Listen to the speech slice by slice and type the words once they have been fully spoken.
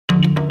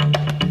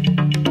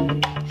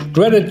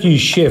Strategy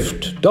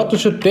Shift, dat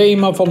is het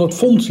thema van het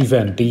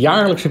Fondsevent, de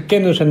jaarlijkse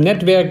kennis- en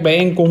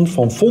netwerkbijeenkomst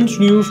van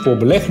fondsnieuws voor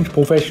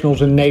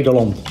beleggingsprofessionals in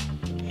Nederland.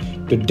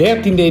 De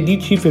 13e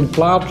editie vindt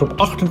plaats op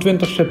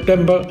 28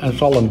 september en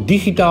zal een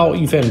digitaal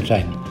event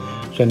zijn.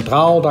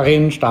 Centraal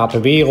daarin staat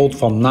de wereld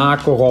van na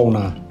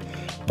corona.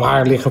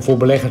 Waar liggen voor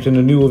beleggers in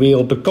de nieuwe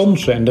wereld de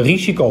kansen en de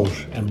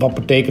risico's? En wat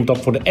betekent dat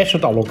voor de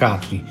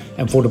assetallocatie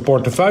en voor de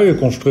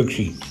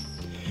portefeuilleconstructie?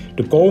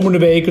 De komende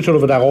weken zullen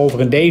we daarover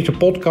in deze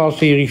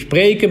podcastserie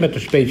spreken met de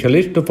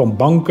specialisten van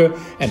banken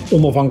en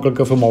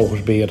onafhankelijke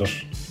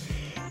vermogensbeheerders.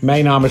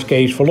 Mijn naam is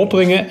Kees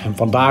Verlotteringen en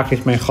vandaag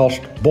is mijn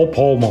gast Bob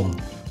Homan,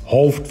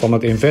 hoofd van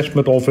het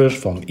Investment Office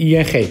van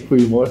ING.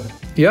 Goedemorgen.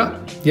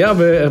 Ja,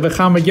 we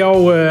gaan met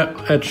jou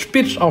het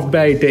spits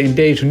afbijten in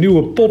deze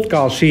nieuwe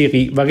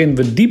podcastserie waarin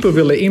we dieper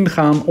willen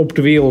ingaan op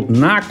de wereld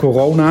na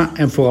corona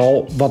en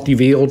vooral wat die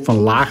wereld van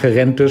lage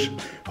rentes,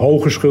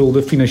 hoge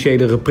schulden,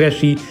 financiële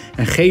repressie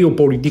en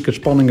geopolitieke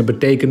spanningen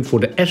betekent voor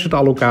de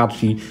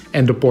assetallocatie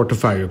en de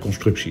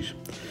portefeuilleconstructies.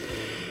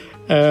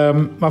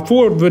 Maar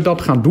voor we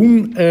dat gaan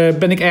doen,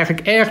 ben ik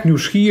eigenlijk erg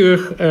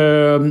nieuwsgierig.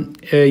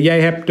 Jij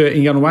hebt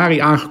in januari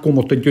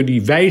aangekondigd dat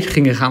jullie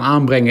wijzigingen gaan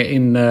aanbrengen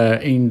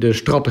in de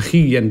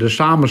strategie en de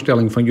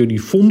samenstelling van jullie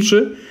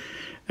fondsen.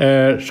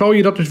 Zou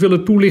je dat eens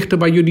willen toelichten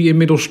waar jullie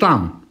inmiddels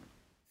staan?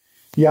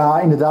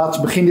 Ja,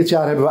 inderdaad. Begin dit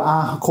jaar hebben we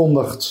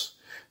aangekondigd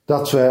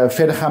dat we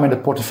verder gaan met de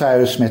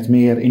portefeuilles met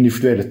meer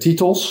individuele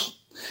titels.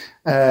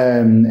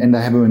 En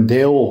daar hebben we een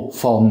deel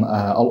van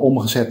al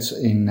omgezet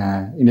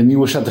in de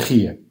nieuwe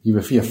strategieën die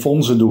we via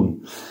fondsen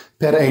doen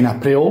per 1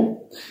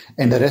 april.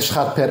 En de rest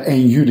gaat per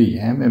 1 juli.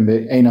 Hè.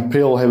 1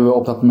 april hebben we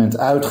op dat moment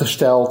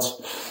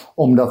uitgesteld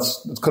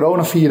omdat het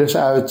coronavirus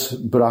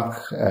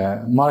uitbrak,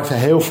 markten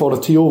heel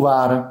volatiel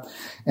waren.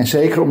 En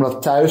zeker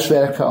omdat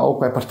thuiswerken ook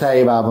bij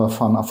partijen waar we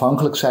van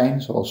afhankelijk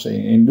zijn, zoals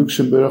in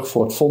Luxemburg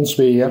voor het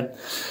fondsbeheer,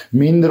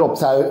 minder op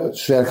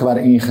thuiswerken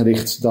waren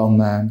ingericht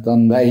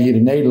dan wij hier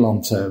in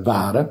Nederland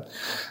waren.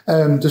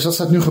 Dus dat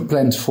staat nu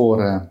gepland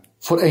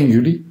voor 1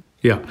 juli.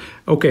 Ja,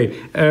 oké.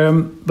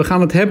 We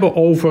gaan het hebben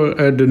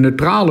over de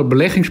neutrale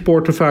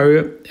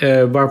beleggingsportefeuille,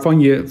 waarvan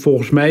je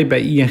volgens mij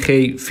bij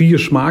ING 4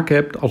 smaken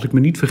hebt. Als ik me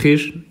niet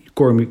vergis,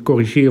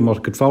 corrigeer me als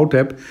ik het fout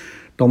heb,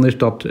 dan is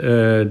dat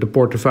de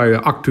portefeuille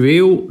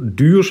actueel,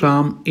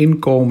 duurzaam,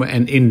 inkomen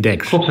en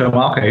index. Klopt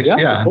helemaal, Kees.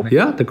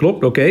 Ja, dat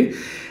klopt, oké.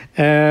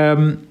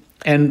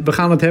 En we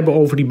gaan het hebben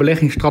over die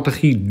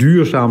beleggingsstrategie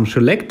Duurzaam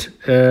Select.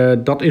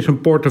 Dat is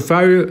een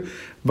portefeuille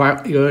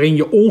waarin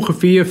je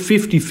ongeveer 50-50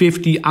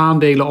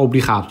 aandelen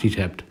obligaties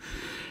hebt.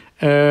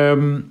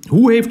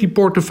 Hoe heeft die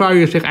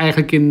portefeuille zich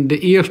eigenlijk in de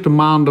eerste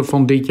maanden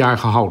van dit jaar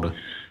gehouden?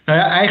 Nou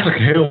ja, eigenlijk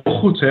heel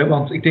goed, hè?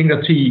 Want ik denk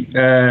dat die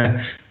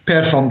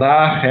per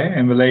vandaag, hè,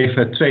 en we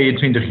leven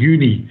 22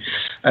 juni,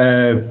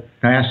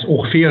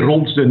 ongeveer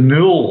rond de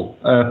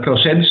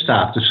 0%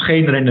 staat. Dus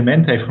geen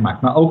rendement heeft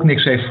gemaakt, maar ook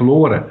niks heeft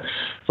verloren.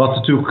 Wat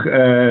natuurlijk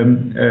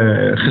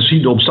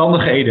gezien de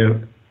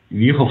omstandigheden in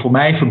ieder geval voor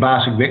mij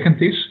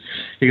verbazingwekkend is.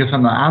 Ik denk dat we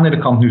aan de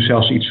aandelenkant nu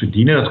zelfs iets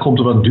verdienen. Dat komt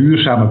door wat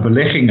duurzame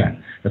beleggingen.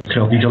 Dat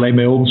geldt niet alleen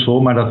bij ons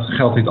hoor, maar dat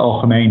geldt in het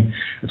algemeen.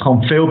 Het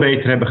gewoon veel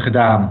beter hebben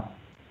gedaan.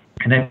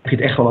 En dan heb je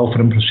het echt wel over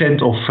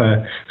 1% of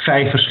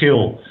 5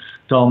 verschil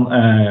dan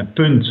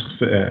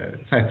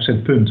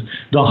 5% punt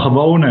dan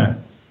gewone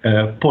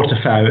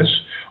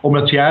portefeuilles.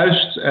 Omdat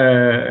juist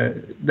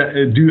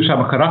het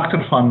duurzame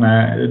karakter van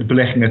de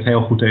belegging het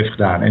heel goed heeft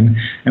gedaan.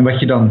 En wat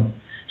je dan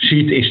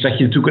ziet is dat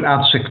je natuurlijk een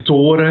aantal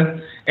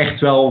sectoren echt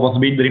wel wat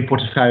minder in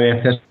portefeuille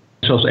hebt.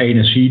 Zoals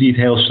energie die het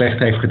heel slecht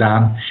heeft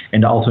gedaan. En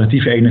de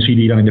alternatieve energie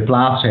die je dan in de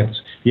plaats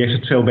hebt, die heeft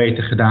het veel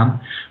beter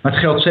gedaan. Maar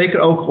het geldt zeker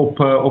ook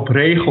op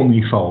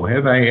regelniveau.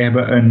 Hè. Wij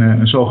hebben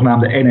een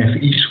zogenaamde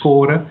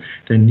NFI-score,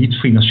 de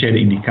niet-financiële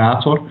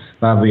indicator,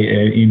 waar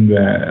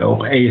we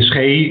op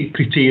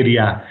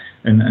ESG-criteria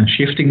een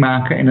shifting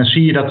maken. En dan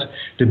zie je dat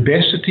de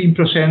beste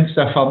 10%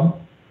 daarvan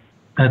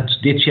het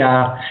dit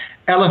jaar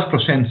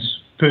 11%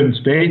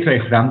 punt beter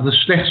heeft gedaan dan de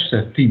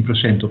slechtste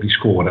 10% op die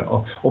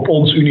score. Op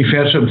ons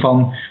universum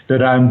van de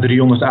ruim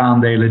 300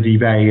 aandelen die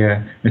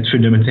wij met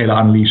fundamentele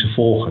analyse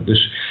volgen.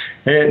 Dus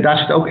daar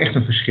zit ook echt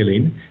een verschil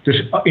in.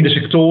 Dus in de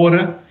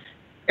sectoren,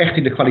 echt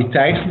in de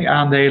kwaliteit van die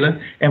aandelen.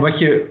 En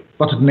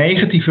wat het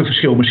negatieve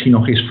verschil misschien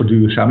nog is voor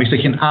duurzaam, is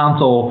dat je een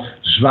aantal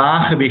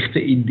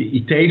zwaargewichten in de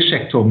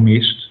IT-sector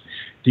mist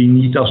die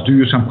niet als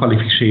duurzaam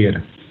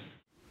kwalificeren.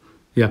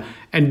 Ja,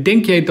 en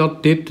denk jij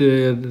dat dit,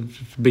 dat is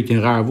een beetje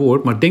een raar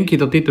woord, maar denk je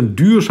dat dit een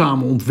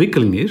duurzame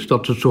ontwikkeling is,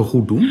 dat ze het zo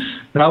goed doen?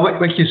 Nou,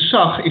 wat je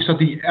zag is dat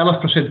die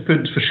 11%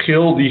 punt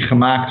verschil die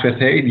gemaakt werd,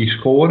 die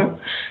score,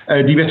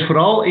 die werd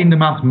vooral in de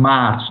maand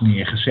maart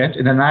neergezet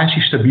en daarna is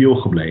die stabiel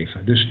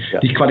gebleven. Dus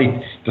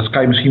dat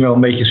kan je misschien wel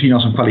een beetje zien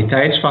als een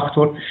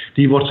kwaliteitsfactor.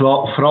 Die wordt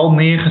wel vooral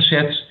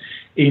neergezet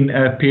in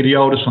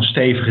periodes van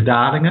stevige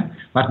dalingen.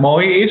 Maar het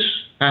mooie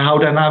is, hij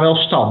houdt daarna wel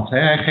stand.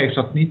 Hij geeft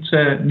dat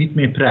niet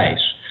meer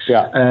prijs.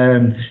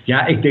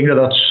 Ja, ik denk dat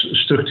dat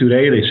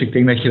structureel is. Ik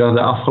denk dat je dat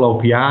de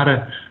afgelopen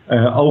jaren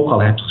ook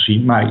al hebt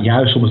gezien. Maar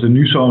juist omdat er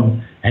nu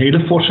zo'n hele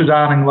forse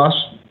daling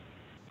was,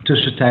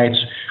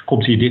 tussentijds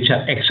komt hij dit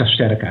jaar extra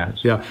sterk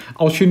uit. Ja.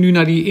 Als je nu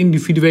naar die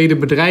individuele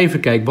bedrijven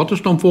kijkt, wat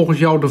is dan volgens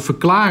jou de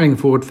verklaring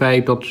voor het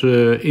feit dat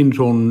ze in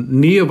zo'n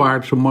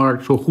neerwaartse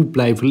markt zo goed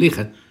blijven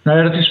liggen? Nou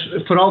ja, dat is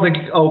vooral denk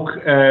ik ook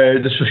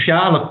de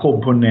sociale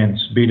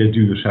component binnen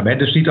duurzaam. Hè?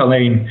 Dus niet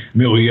alleen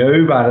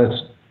milieu, waar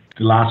het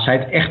de laatste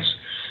tijd echt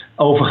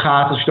over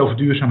gaat als je het over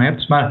duurzaam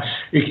hebt.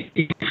 Maar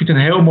ik vind een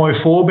heel mooi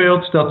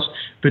voorbeeld dat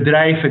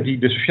bedrijven die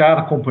de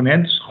sociale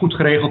component goed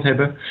geregeld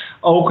hebben,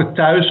 ook het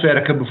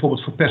thuiswerken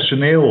bijvoorbeeld voor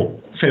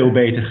personeel veel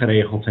beter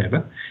geregeld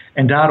hebben.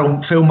 En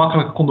daarom veel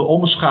makkelijker konden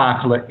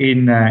omschakelen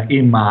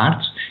in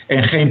maart.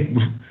 En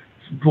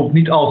bijvoorbeeld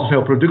niet al te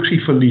veel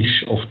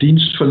productieverlies of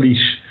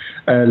dienstverlies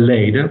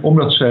leden,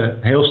 omdat ze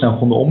heel snel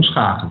konden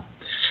omschakelen.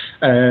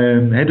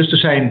 Dus er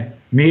zijn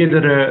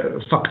meerdere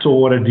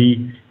factoren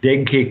die,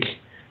 denk ik,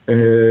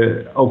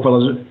 ook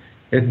wel eens,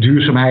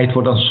 duurzaamheid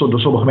wordt dan door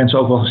sommige mensen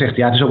ook wel gezegd,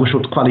 ja, het is ook een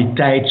soort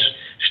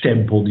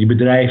kwaliteitsstempel. Die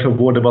bedrijven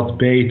worden wat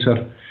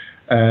beter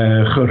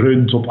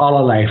gerund op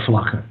allerlei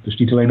vlakken. Dus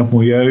niet alleen op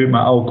milieu,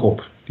 maar ook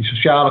op die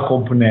sociale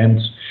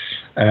component.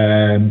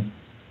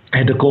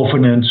 De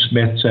governance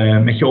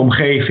met je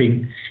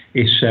omgeving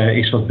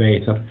is wat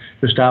beter.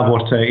 Dus daar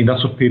wordt in dat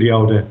soort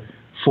perioden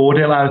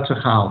voordeel uit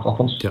gehaald.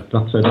 Althans, ja.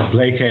 Dat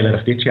bleek heel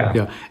erg dit jaar.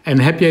 Ja. En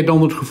heb jij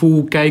dan het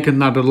gevoel, kijkend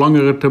naar de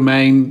langere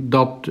termijn,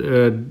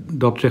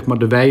 dat zeg maar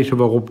de wijze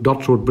waarop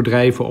dat soort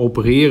bedrijven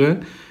opereren,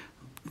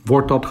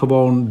 wordt dat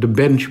gewoon de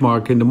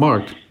benchmark in de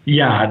markt?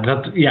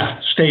 Ja,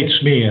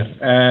 steeds meer.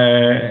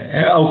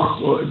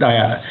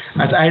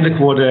 Uiteindelijk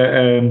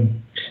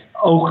worden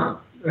ook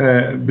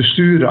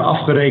besturen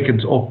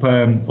afgerekend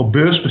op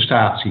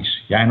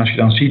beursprestaties. Ja, en als je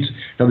dan ziet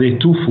dat dit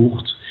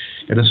toevoegt,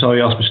 ja, dan zal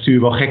je als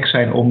bestuur wel gek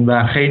zijn om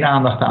daar geen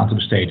aandacht aan te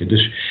besteden.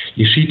 Dus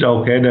je ziet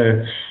ook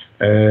de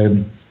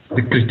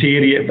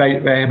criteria.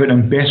 Wij hebben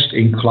een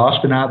best-in-class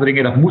benadering.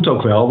 En dat moet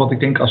ook wel. Want ik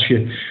denk als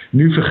je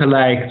nu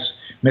vergelijkt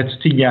met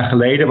 10 jaar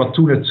geleden, wat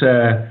toen het,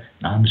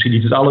 misschien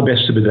niet het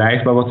allerbeste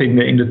bedrijf, maar wat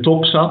in de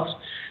top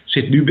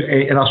zit nu,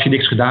 en als je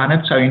niks gedaan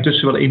hebt, zou je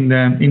intussen wel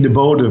in de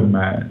bodem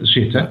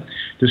zitten.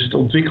 Dus het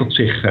ontwikkelt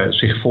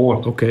zich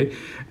voort. Oké.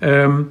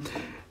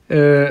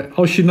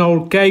 Als je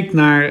nou kijkt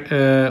naar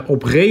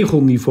op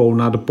regelniveau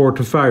naar de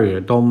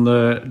portefeuille,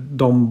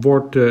 dan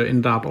wordt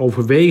inderdaad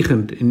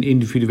overwegend in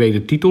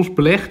individuele titels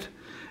belegd.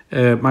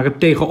 Maar het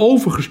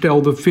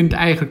tegenovergestelde vindt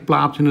eigenlijk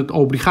plaats in het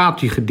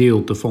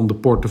obligatiegedeelte van de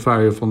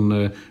portefeuille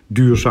van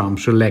Duurzaam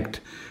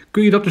Select.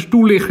 Kun je dat eens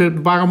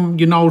toelichten waarom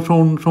je nou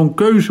zo'n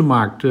keuze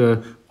maakt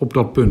op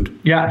dat punt?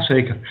 Ja,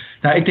 zeker.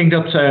 Nou, ik denk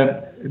dat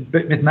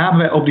met name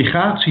bij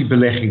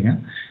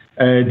obligatiebeleggingen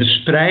de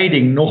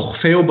spreiding nog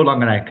veel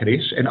belangrijker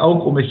is. En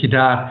ook omdat je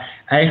daar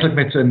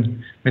eigenlijk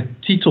met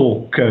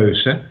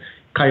titelkeuze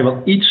kan je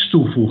wel iets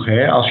toevoegen.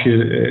 Hè? Als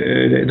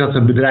je dat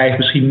een bedrijf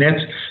misschien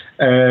net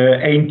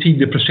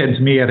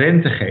 1/10% meer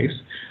rente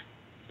geeft.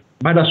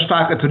 Maar dat is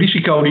vaak het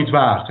risico niet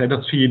waard. Hè?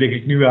 Dat zie je denk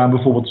ik nu aan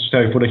bijvoorbeeld,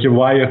 stel je voor dat je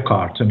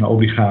Wirecard een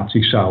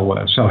obligatie zou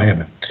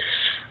hebben.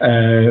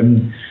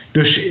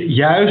 Dus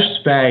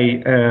juist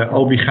bij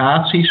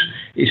obligaties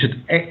is het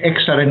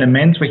extra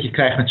rendement wat je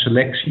krijgt met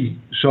selectie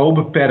zo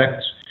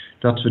beperkt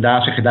dat we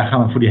daar zeggen, daar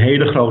gaan we voor die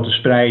hele grote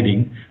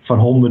spreiding van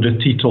honderden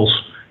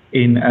titels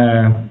in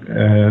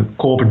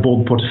corporate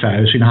bond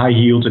portefeuilles, in high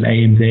yield en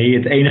EMD.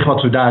 Het enige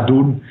wat we daar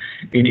doen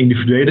in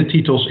individuele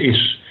titels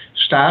is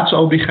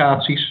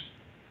staatsobligaties.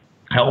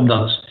 Ja,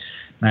 omdat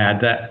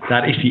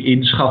daar is die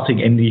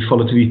inschatting en die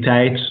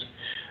volatiliteit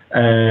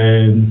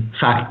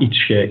vaak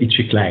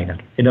ietsje kleiner.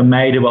 En dan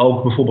mijden we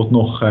ook bijvoorbeeld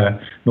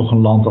nog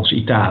een land als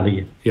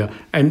Italië. Ja,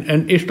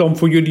 en is dan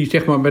voor jullie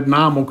zeg maar met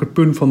name ook het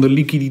punt van de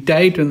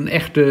liquiditeit een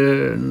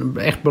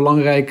echt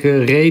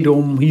belangrijke reden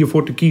om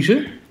hiervoor te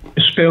kiezen?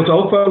 Het speelt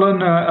ook wel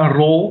een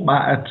rol,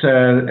 maar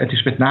het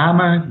is met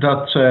name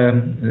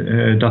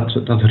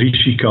dat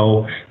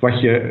risico wat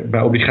je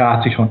bij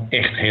obligaties gewoon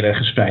echt heel erg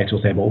gespreid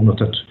wilt hebben, omdat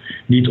het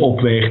niet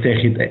opweegt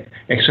tegen het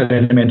extra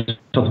rendement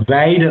dat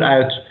wij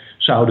eruit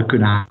zouden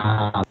kunnen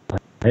halen.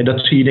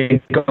 Dat zie je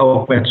denk ik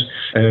ook met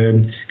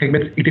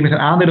ik denk met een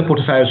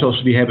aandelenportefeuille zoals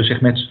we die hebben,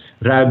 zeg met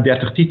ruim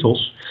 30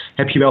 titels,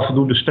 heb je wel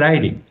voldoende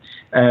spreiding.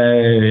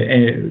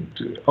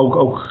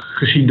 Ook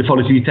gezien de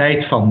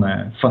volatiliteit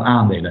van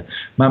aandelen.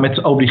 Maar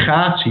met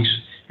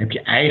obligaties heb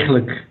je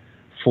eigenlijk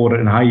voor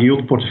een high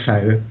yield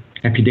portefeuille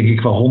heb je denk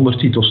ik wel 100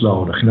 titels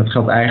nodig. En dat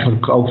geldt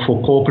eigenlijk ook voor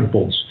corporate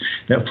bonds.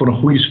 Voor een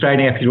goede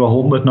spreiding heb je er wel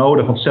 100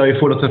 nodig. Want stel je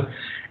voor dat er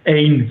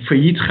 1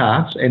 failliet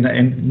gaat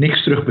en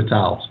niks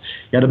terugbetaalt.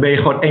 Ja, dan ben je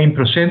gewoon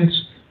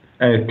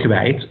 1%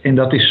 kwijt. En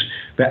dat is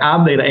bij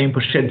aandelen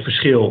 1%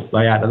 verschil.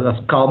 Nou ja,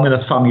 dat kan en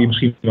dat vang je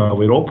misschien wel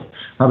weer op.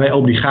 Maar bij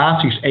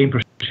obligaties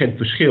 1%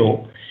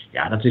 verschil.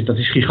 Ja, dat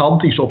is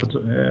gigantisch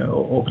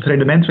op het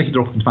rendement wat je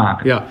erop kunt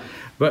maken. Ja.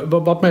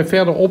 Wat mij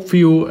verder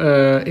opviel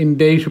in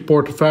deze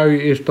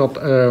portefeuille is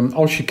dat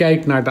als je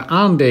kijkt naar de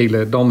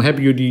aandelen, dan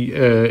hebben jullie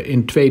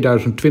in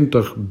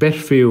 2020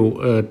 best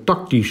veel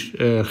tactisch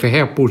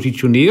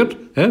geherpositioneerd.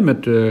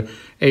 Met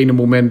ene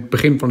moment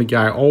begin van het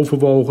jaar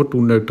overwogen,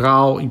 toen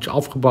neutraal, iets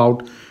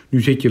afgebouwd,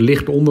 Nu zit je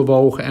licht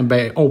onderwogen. En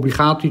bij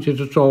obligaties is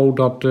het zo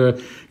dat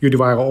jullie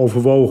waren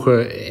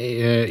overwogen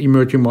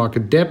emerging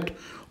market debt,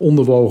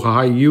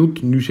 onderwogen high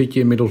yield. Nu zit je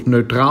inmiddels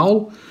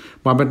neutraal.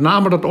 Maar met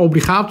name dat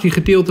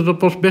obligatiegedeelte,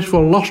 dat was best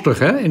wel lastig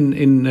hè?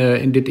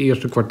 In dit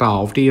eerste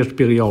kwartaal of de eerste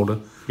periode.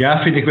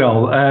 Ja, vind ik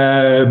wel.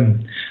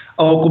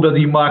 Ook omdat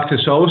die markten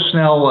zo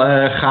snel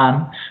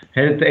gaan.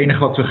 Het enige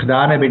wat we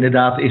gedaan hebben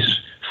inderdaad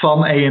is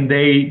van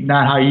E&D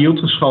naar high yield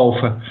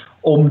geschoven.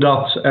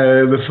 Omdat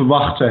we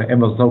verwachten, en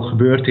wat ook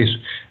gebeurd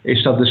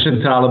is dat de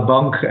centrale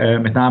bank,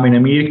 met name in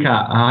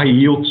Amerika, high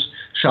yield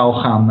zou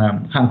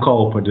gaan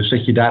kopen. Dus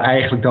dat je daar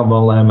eigenlijk dan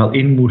wel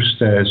in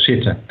moest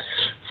zitten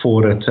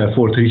voor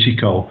het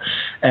risico.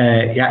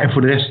 En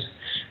voor de rest,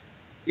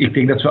 ik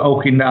denk dat we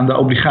ook aan de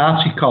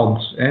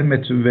obligatiekant,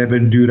 we hebben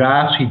een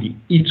duratie die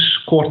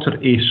iets korter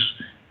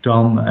is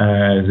dan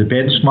de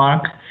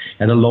benchmark.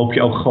 Ja, dan loop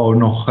je ook gewoon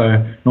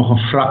nog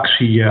een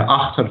fractie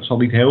achter. Het zal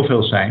niet heel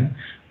veel zijn.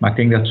 Maar ik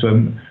denk dat we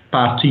een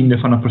paar tienden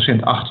van 1%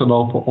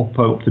 achterlopen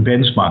op de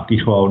benchmark. Die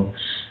gewoon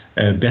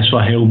best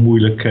wel heel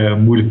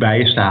moeilijk bij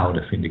is te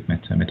houden, vind ik,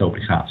 met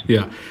obligaties.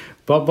 Ja.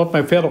 Wat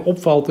mij verder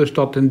opvalt is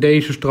dat in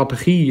deze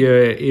strategie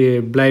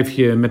blijf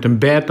je met een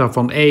beta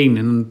van 1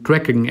 en een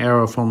tracking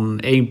error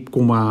van 1,54.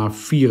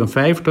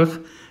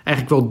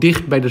 Eigenlijk wel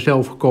dicht bij de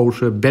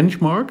zelfgekozen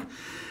benchmark.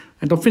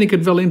 En dan vind ik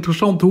het wel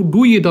interessant, hoe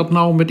doe je dat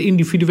nou met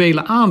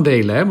individuele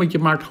aandelen? Hè? Want je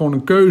maakt gewoon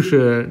een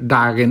keuze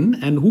daarin.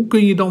 En hoe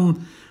kun je dan,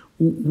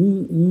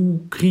 hoe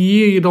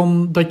creëer je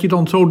dan dat je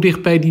dan zo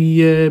dicht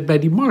bij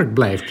die markt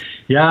blijft?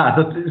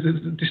 Ja,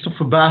 het is toch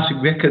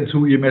verbazingwekkend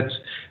hoe je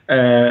met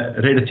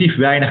relatief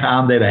weinig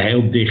aandelen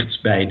heel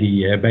dicht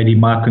bij die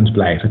markt kunt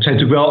blijven. Het zijn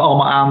natuurlijk wel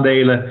allemaal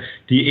aandelen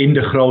die in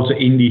de grote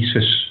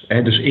indices,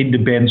 dus in de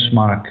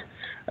benchmark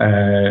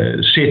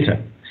zitten.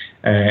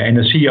 En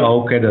dan zie je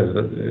ook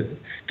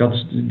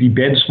dat die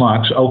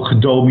benchmarks ook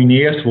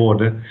gedomineerd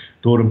worden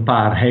door een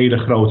paar hele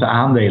grote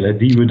aandelen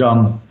die we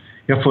dan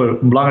voor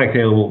een belangrijk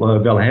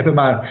deel wel hebben.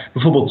 Maar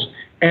bijvoorbeeld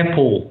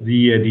Apple,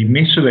 die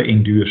missen we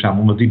in duurzaam,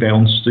 omdat die bij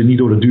ons niet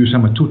door de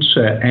duurzame toets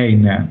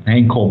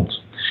heen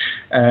komt.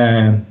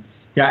 En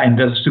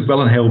dat is natuurlijk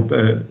wel een heel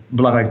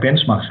belangrijk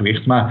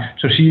benchmarkgewicht. Maar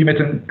zo zie je met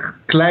een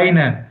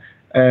kleine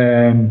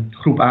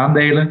groep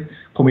aandelen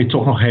kom je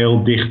toch nog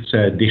heel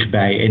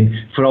dichtbij. En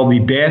vooral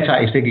die beta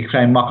is denk ik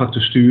vrij makkelijk te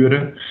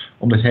sturen.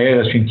 Omdat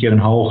als je een keer een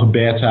hoge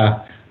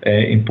beta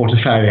in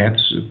portefeuille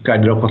hebt, kan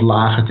je er ook wat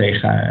lager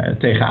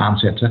tegen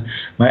aanzetten.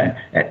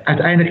 Maar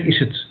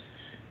uiteindelijk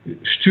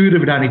sturen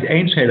we daar niet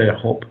eens heel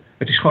erg op.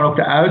 Het is gewoon ook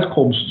de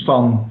uitkomst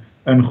van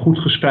een goed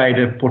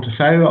gespreide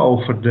portefeuille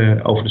over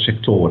de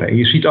sectoren. En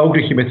je ziet ook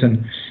dat je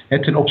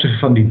ten opzichte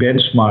van die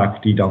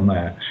benchmark, die dan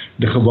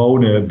de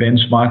gewone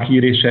benchmark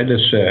hier is,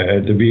 dus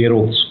de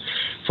wereld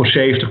voor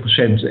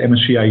 70%,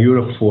 MSCI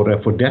Europe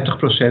voor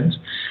 30%,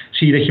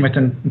 zie je dat je met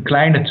een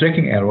kleine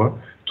tracking error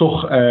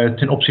toch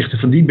ten opzichte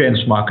van die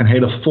benchmark een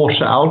hele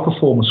forse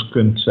outperformance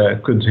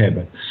kunt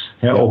hebben.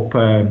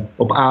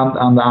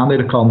 Aan de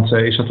aandelenkant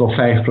is dat wel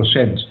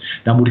 5%.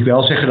 Dan moet ik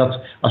wel zeggen dat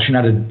als je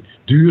naar de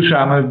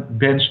duurzame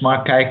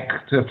benchmark kijkt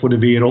voor de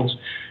wereld,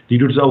 die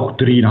doet het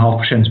ook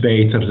 3,5%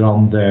 beter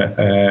dan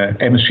de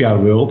MSCI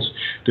World.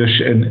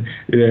 Dus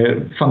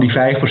van die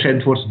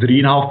 5% wordt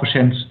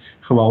 3,5%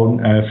 gewoon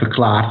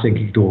verklaard, denk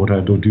ik,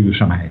 door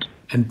duurzaamheid.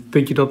 En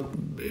vind je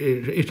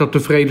is dat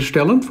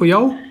tevredenstellend voor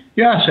jou?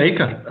 Ja,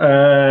 zeker.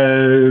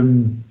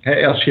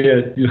 Als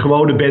je de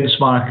gewone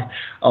benchmark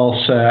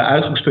als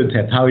uitgangspunt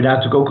hebt, hou je daar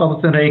natuurlijk ook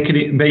altijd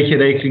een beetje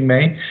rekening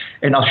mee.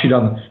 En als je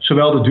dan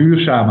zowel de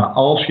duurzame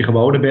als je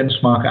gewone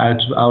benchmark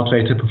uit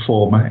weet te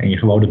performen en je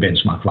gewone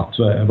benchmark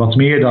wat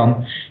meer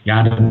dan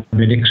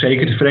ben ik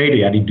zeker tevreden.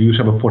 Ja, die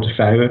duurzame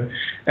portefeuille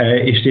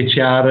is dit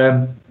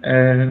jaar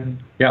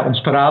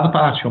ons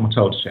paradepaardje, om het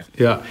zo te zeggen.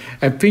 Ja,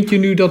 en vind je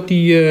nu dat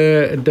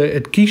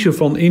het kiezen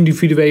van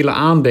individuele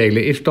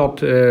aandelen,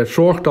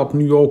 zorgt dat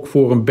nu ook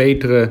voor een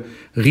betere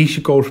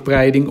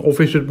risicospreiding? Of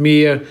is het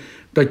meer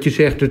dat je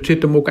zegt, het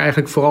zit hem ook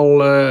eigenlijk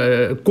vooral,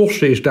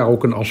 kosten is daar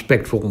ook een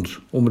aspect voor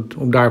ons,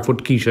 om daarvoor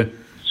te kiezen?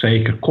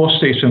 Zeker,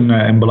 kosten is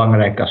een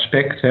belangrijk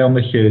aspect,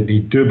 omdat je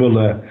die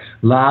dubbele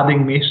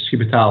lading mist. Je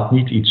betaalt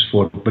niet iets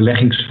voor het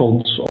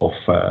beleggingsfonds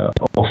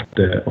of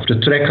de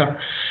tracker.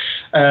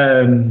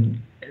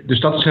 Dus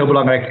dat is heel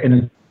belangrijk.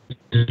 En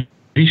het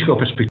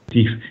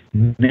risicoperspectief,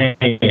 nee,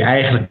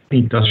 eigenlijk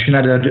niet. Als je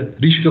naar de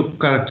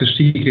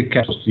risicokarakteristieken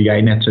kijkt, zoals die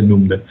jij net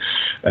noemde,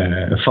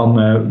 van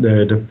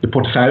de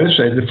portefeuilles,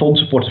 de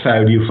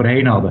fondsenportefeuille die we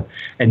voorheen hadden,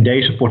 en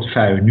deze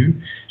portefeuille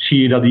nu,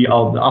 zie je dat die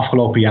al de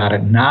afgelopen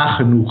jaren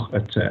nagenoeg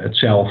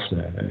hetzelfde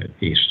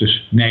is.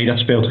 Dus nee, dat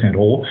speelt geen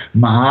rol.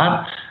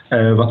 Maar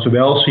wat we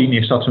wel zien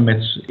is dat we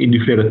met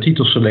individuele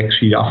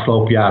titelselectie de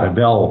afgelopen jaren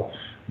wel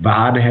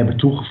waarde hebben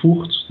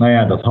toegevoegd. Nou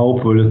ja, dat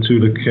hopen we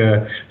natuurlijk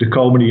de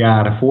komende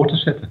jaren voor te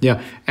zetten. Ja,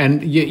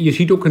 en je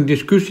ziet ook een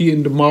discussie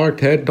in de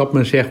markt, dat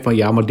men zegt van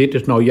ja, maar dit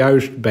is nou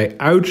juist bij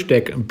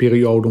uitstek een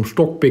periode om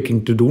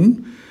stockpicking te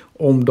doen.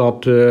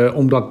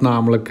 Omdat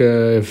namelijk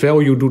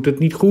value doet het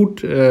niet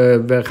goed.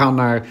 We gaan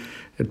naar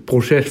het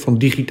proces van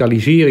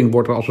digitalisering,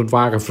 wordt er als het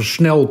ware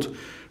versneld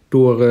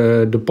door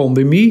de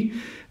pandemie.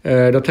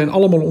 Dat zijn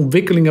allemaal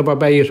ontwikkelingen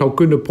waarbij je zou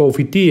kunnen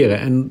profiteren.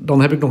 En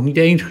dan heb ik nog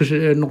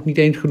niet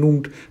eens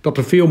genoemd dat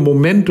er veel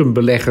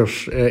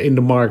momentumbeleggers in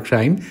de markt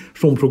zijn.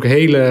 Soms ook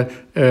hele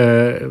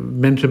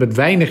mensen met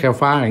weinig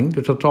ervaring.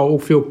 Dus dat zou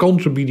ook veel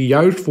kansen bieden,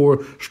 juist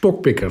voor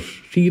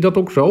stockpickers. Zie je dat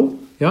ook zo?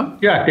 Ja?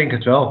 Ja, ik denk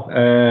het wel.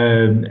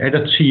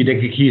 Dat zie je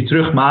denk ik hier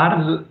terug.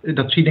 Maar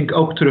dat zie je denk ik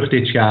ook terug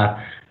dit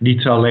jaar.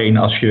 Niet alleen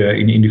als je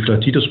in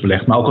individuele titels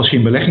belegt, maar ook als je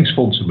in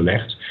beleggingsfondsen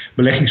belegt.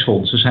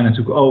 Beleggingsfondsen zijn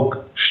natuurlijk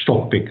ook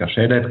stockpickers.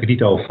 Daar heb ik het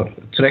niet over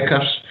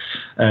trekkers,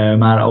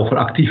 maar over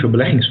actieve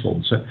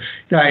beleggingsfondsen.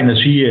 Ja, en dan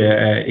zie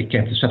je, ik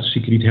heb de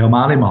statistieken niet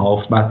helemaal in mijn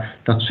hoofd, maar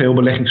dat veel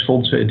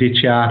beleggingsfondsen dit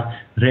jaar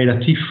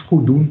relatief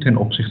goed doen ten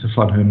opzichte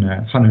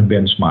van hun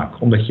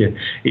benchmark. Omdat je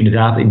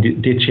inderdaad in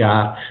dit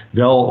jaar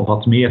wel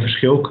wat meer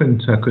verschil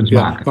kunt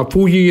maken. Maar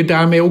voel je je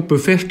daarmee ook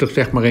bevestigd,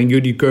 zeg maar, in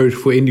jullie keuze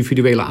voor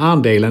individuele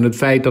aandelen? En het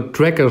feit dat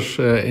trackers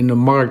in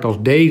een markt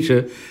als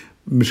deze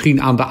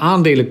misschien aan de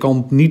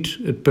aandelenkant niet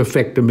het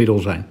perfecte middel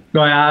zijn?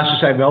 Nou ja, ze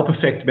zijn wel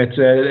perfect met...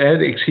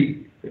 ik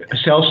zie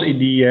zelfs in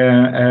die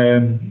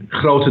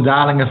grote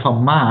dalingen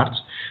van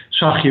maart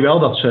zag je wel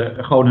dat ze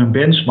gewoon hun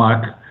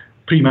benchmark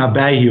prima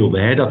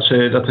bijhielden. Hè?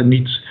 Dat er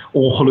niet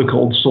ongelukken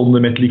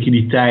ontstonden met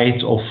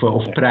liquiditeit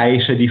of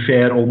prijzen die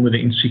ver onder de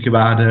intrinsieke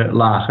waarde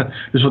lagen.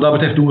 Dus wat dat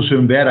betreft doen ze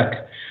hun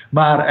werk.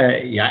 Maar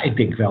ik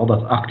denk wel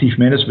dat actief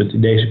management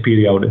in deze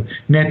periode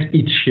net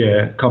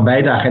ietsje kan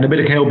bijdragen. En daar ben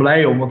ik heel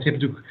blij om, want je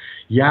hebt natuurlijk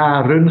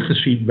jaren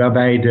gezien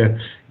waarbij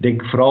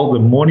vooral de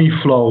money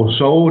flow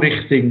zo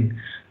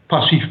richting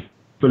passief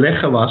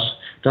beleggen was,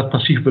 dat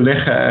passief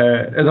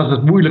beleggen, dat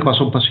het moeilijk was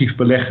om passief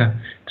beleggen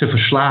te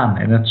verslaan.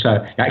 En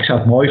ik zou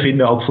het mooi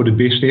vinden, ook voor de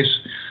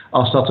business,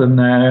 als dat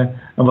een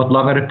wat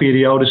langere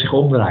periode zich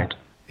omdraait.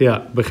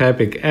 Ja, begrijp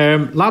ik.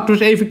 Laten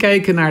we eens even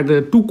kijken naar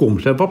de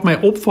toekomst. Wat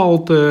mij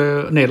opvalt...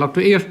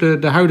 laten we eerst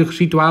de huidige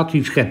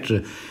situatie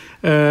schetsen.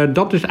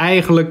 Dat is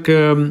eigenlijk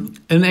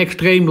een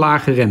extreem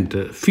lage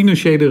rente,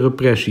 financiële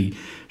repressie,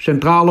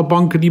 centrale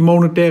banken die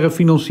monetaire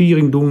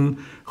financiering doen,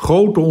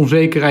 grote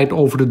onzekerheid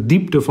over de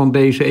diepte van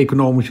deze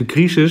economische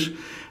crisis.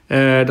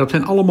 Dat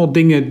zijn allemaal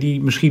dingen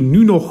die misschien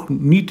nu nog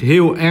niet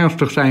heel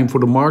ernstig zijn voor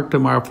de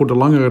markten, maar voor de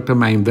langere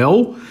termijn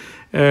wel.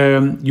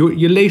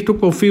 Je leest ook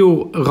wel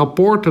veel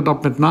rapporten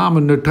dat met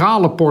name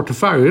neutrale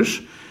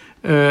portefeuilles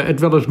het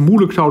wel eens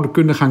moeilijk zouden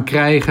kunnen gaan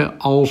krijgen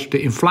als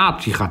de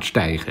inflatie gaat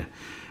stijgen.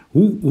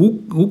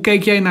 Hoe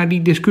kijk jij naar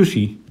die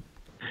discussie?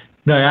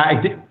 Nou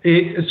ja,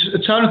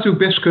 het zou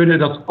natuurlijk best kunnen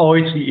dat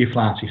ooit die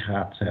inflatie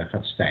gaat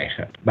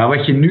stijgen. Maar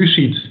wat je nu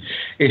ziet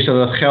is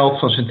dat het geld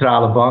van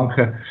centrale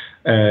banken,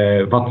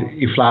 wat de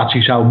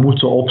inflatie zou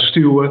moeten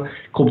opstuwen,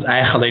 komt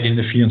eigenlijk alleen in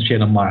de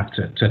financiële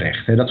markten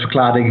terecht. En dat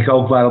verklaart denk ik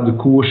ook waarom de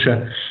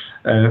koersen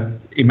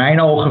in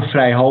mijn ogen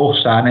vrij hoog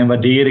staan en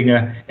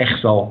waarderingen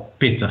echt wel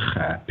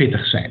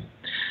pittig zijn.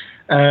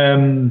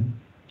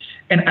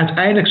 En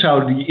uiteindelijk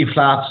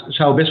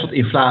zou best wat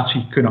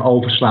inflatie kunnen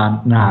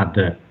overslaan naar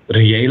de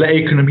reële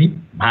economie.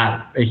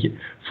 Maar weet je,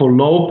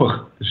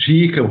 voorlopig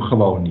zie ik hem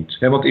gewoon niet.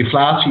 Want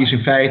inflatie is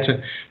in feite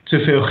te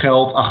veel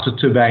geld achter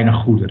te weinig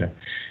goederen.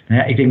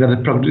 Nou ja, ik denk dat de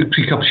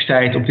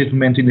productiecapaciteit op dit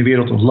moment in de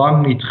wereld nog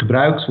lang niet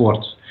gebruikt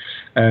wordt.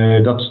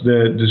 Dat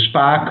de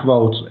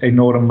spaarquote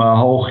enorm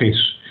hoog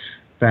is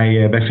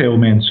bij veel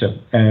mensen.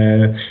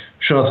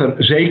 Zodat er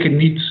zeker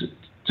niet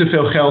te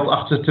veel geld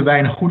achter te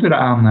weinig goederen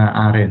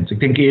aan rent. Ik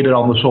denk eerder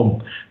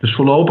andersom. Dus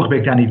voorlopig ben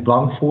ik daar niet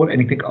bang voor. En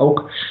ik denk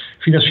ook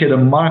financiële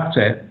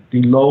markten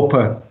die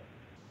lopen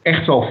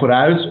echt wel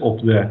vooruit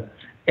op de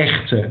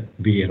echte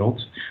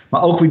wereld.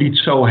 Maar ook weer niet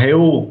zo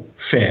heel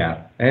ver.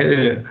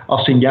 Als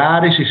het een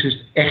jaar is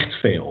het echt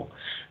veel.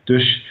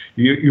 Dus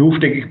je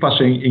hoeft denk ik pas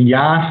een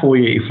jaar voor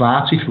je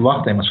inflatie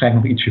verwacht. En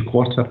waarschijnlijk nog ietsje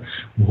korter.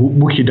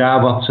 Moet je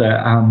daar wat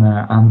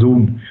aan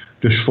doen.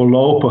 Dus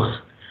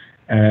voorlopig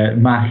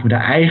maak ik me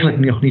daar eigenlijk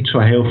nog niet zo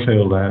heel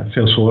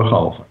veel zorgen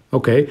over.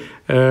 Oké,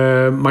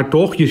 maar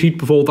toch, je ziet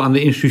bijvoorbeeld aan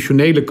de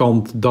institutionele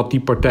kant dat die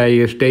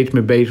partijen steeds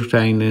meer bezig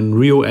zijn in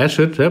real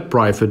assets,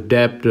 private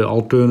debt, de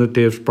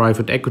alternatives,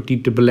 private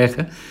equity te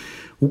beleggen.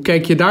 Hoe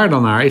kijk je daar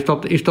dan naar?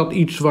 Is dat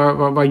iets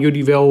waar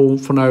jullie wel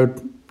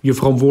vanuit je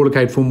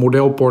verantwoordelijkheid voor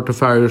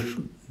modelportefeuilles,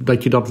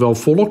 dat je dat wel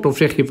volgt? Of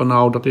zeg je van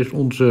nou, dat is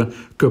onze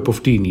cup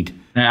of tea niet?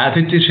 Nou ja,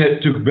 dit is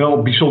natuurlijk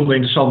wel bijzonder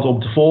interessant om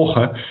te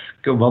volgen.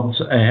 Want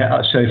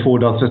stel je voor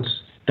dat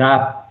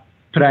daar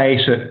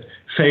prijzen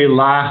veel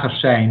lager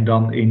zijn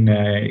dan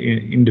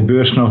in de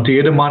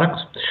beursgenoteerde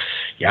markt.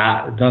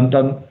 Ja,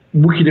 dan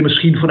moet je er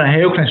misschien voor een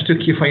heel klein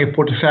stukje van je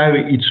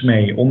portefeuille iets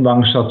mee.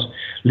 Ondanks dat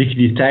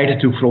liquiditeit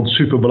natuurlijk voor ons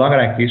super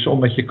belangrijk is.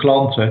 Omdat je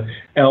klanten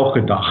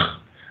elke dag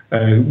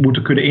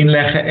moeten kunnen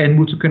inleggen en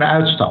moeten kunnen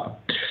uitstappen.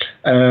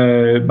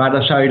 Maar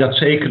dan zou je dat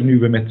zeker nu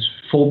we met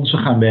fondsen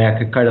gaan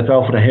werken, kan je dat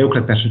wel voor een heel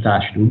klein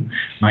percentage doen.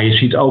 Maar je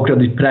ziet ook dat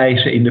die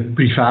prijzen in de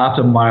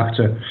private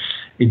markten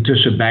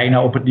intussen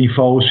bijna op het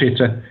niveau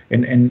zitten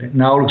en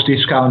nauwelijks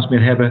discounts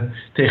meer hebben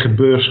tegen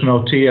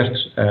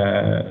beursgenoteerd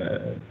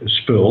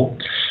spul.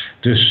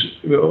 Dus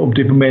op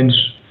dit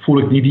moment voel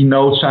ik niet die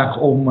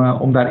noodzaak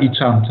om daar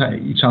iets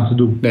aan te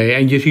doen. Nee,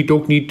 en je ziet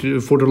ook niet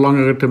voor de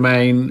langere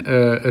termijn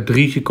het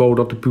risico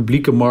dat de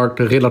publieke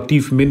markten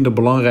relatief minder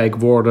belangrijk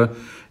worden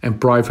en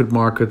private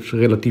markets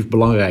relatief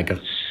belangrijker.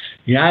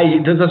 Ja,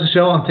 dat is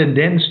wel een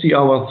tendens die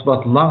al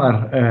wat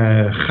langer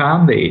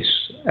gaande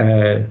is.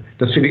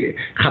 Dat vind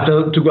ik, gaat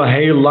natuurlijk wel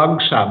heel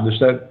langzaam. Dus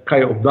daar kan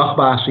je op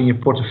dagbasis in je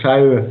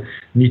portefeuille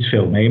niet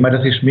veel mee. Maar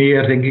dat is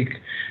meer, denk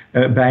ik,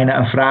 bijna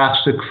een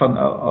vraagstuk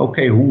van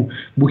oké, hoe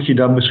moet je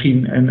dan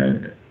misschien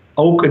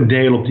ook een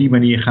deel op die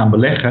manier gaan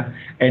beleggen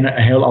en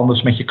heel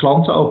anders met je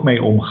klanten ook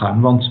mee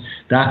omgaan. Want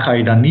daar kan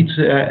je dan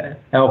niet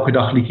elke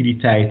dag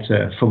liquiditeit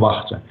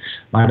verwachten.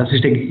 Maar dat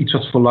is denk ik iets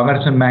wat voor langere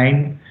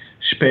termijn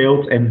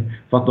speelt en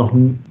wat nog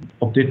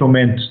op dit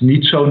moment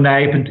niet zo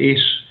nijpend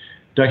is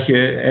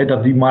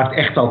dat die markt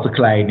echt al te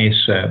klein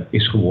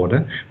is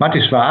geworden. Maar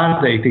het is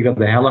waar, ik denk dat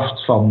de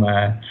helft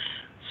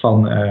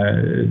van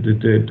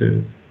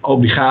de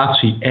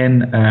obligatie-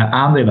 en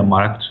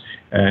aandelenmarkt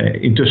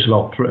intussen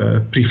wel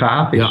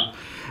privaat is.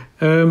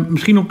 Ja.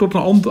 Misschien om tot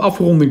een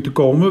afronding te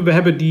komen. We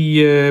hebben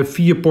die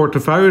 4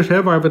 portefeuilles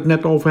waar we het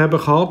net over hebben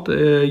gehad.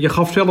 Je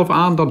gaf zelf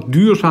aan dat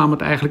duurzaam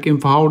het eigenlijk in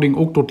verhouding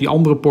ook tot die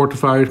andere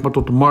portefeuilles, maar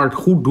tot de markt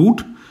goed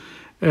doet.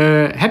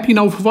 Heb je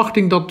nou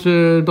verwachting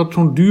dat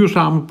zo'n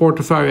duurzame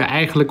portefeuille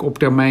eigenlijk op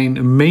termijn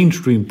een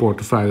mainstream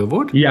portefeuille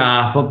wordt?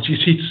 Ja, want je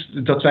ziet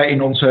dat wij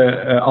in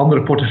onze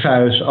andere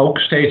portefeuilles ook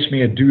steeds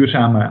meer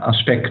duurzame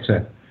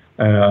aspecten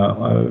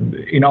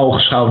in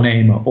ogenschouw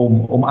nemen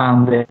om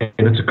aandelen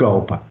te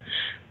kopen.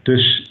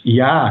 Dus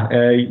ja,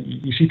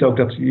 je ziet ook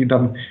dat je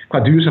dan qua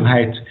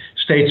duurzaamheid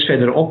steeds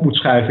verder op moet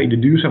schuiven in de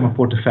duurzame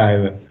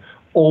portefeuille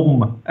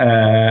om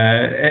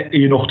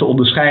je nog te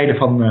onderscheiden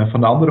van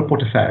de andere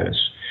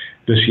portefeuilles.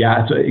 Dus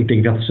ja, ik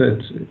denk dat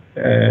het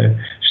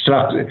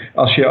straks,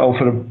 als je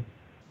over,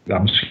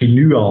 misschien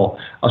nu al,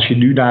 als je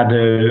nu naar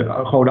de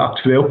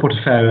actueel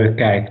portefeuille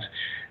kijkt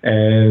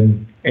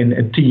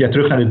en 10 jaar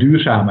terug naar de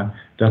duurzame,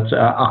 dat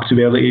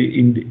actueel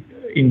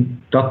in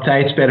dat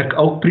tijdperk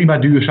ook prima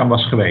duurzaam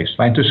was geweest.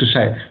 Maar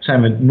intussen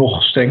zijn we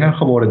nog strenger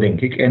geworden,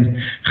 denk ik. En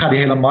gaat die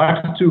hele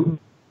markt natuurlijk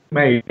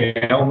mee,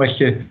 omdat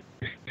je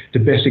de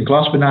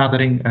best-in-class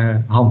benadering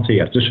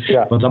hanteert. Dus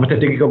wat dat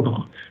betreft denk ik ook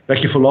nog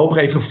dat je voorlopig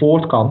even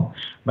voort kan.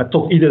 Maar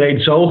tot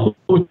iedereen zo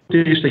goed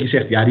is dat je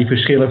zegt, ja, die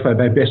verschillen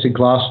bij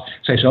best-in-class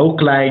zijn zo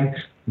klein.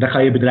 Daar ga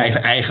je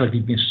bedrijven eigenlijk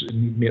niet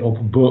meer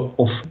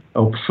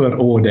op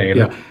veroordelen.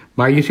 Ja,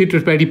 maar je zit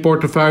dus bij die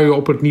portefeuille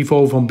op het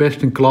niveau van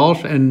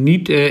best-in-class en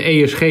niet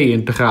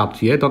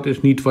ESG-integratie. Hè? Dat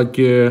is niet wat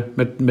je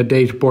met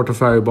deze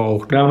portefeuille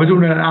beoogt. Nou, we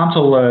doen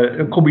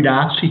een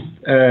combinatie.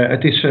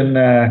 Het is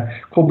een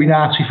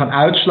combinatie van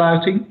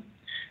uitsluiting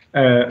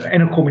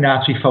en een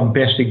combinatie van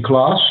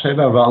best-in-class,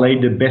 waar we alleen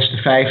de beste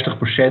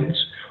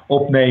 50%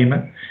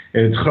 opnemen.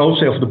 Het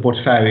grootste deel van de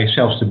portefeuille is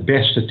zelfs de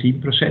beste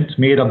 10%.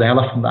 Meer dan de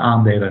helft van de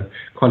aandelen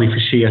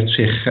kwalificeert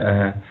zich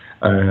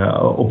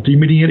op die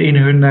manier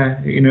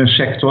in hun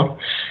sector.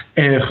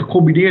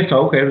 Gecombineerd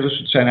ook, dus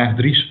het zijn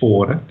eigenlijk 3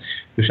 sporen.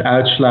 Dus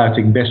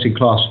uitsluiting,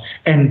 best-in-class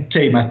en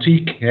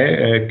thematiek.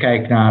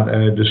 Kijk naar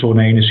de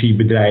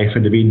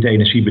zonne-energiebedrijven, de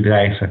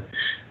windenergiebedrijven,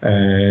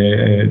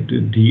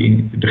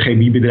 de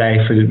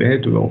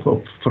chemiebedrijven,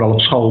 vooral op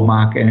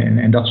schoonmaak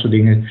en dat soort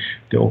dingen,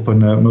 op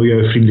een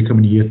milieuvriendelijke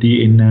manier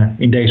die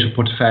in deze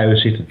portefeuille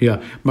zitten. Ja,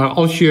 maar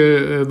als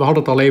we hadden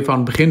het al even aan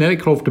het begin,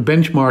 ik geloof de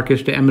benchmark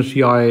is de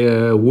MSCI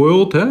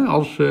World,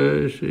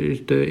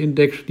 is de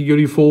index die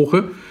jullie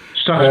volgen.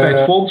 Straks bij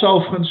het fonds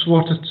overigens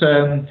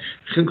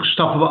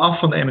stappen we af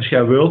van de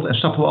MSCI World en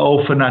stappen we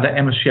over naar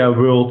de MSCI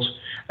World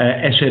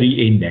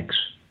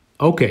SRI-index.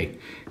 Oké.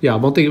 Ja,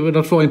 want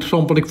dat is wel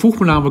interessant, want ik vroeg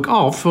me namelijk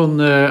af,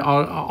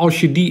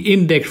 als je die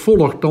index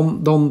volgt,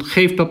 dan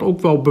geeft dat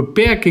ook wel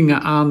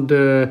beperkingen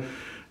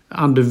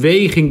aan de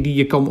weging die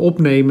je kan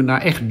opnemen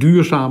naar echt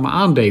duurzame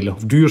aandelen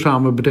of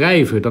duurzame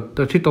bedrijven.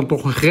 Daar zit dan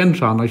toch een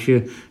grens aan als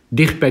je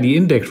dicht bij die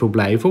index wil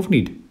blijven, of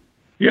niet?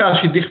 Ja,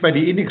 als je dicht bij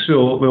die index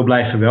wil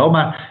blijven wel.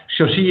 Maar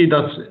zo zie je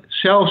dat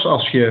zelfs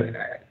als je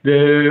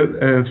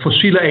de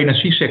fossiele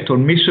energiesector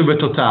missen we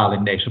totaal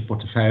in deze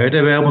portefeuille. Daar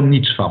hebben we helemaal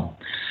niets van.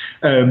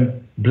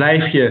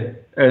 Blijf je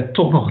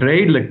toch nog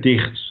redelijk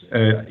dicht,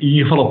 in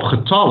ieder geval op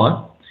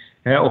getallen,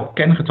 op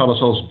kengetallen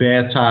zoals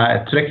beta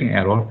en tracking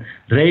error,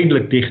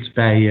 redelijk dicht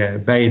bij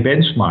je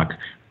benchmark.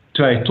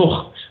 Terwijl je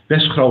toch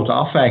best grote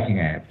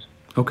afwijkingen hebt.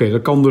 Oké,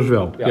 dat kan dus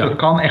wel. Ja. Dat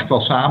kan echt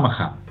wel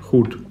samengaan.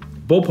 Goed.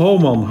 Bob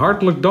Homan,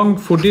 hartelijk dank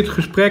voor dit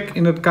gesprek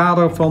in het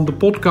kader van de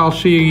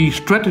podcastserie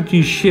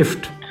Strategy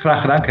Shift.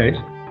 Graag gedaan, Kees.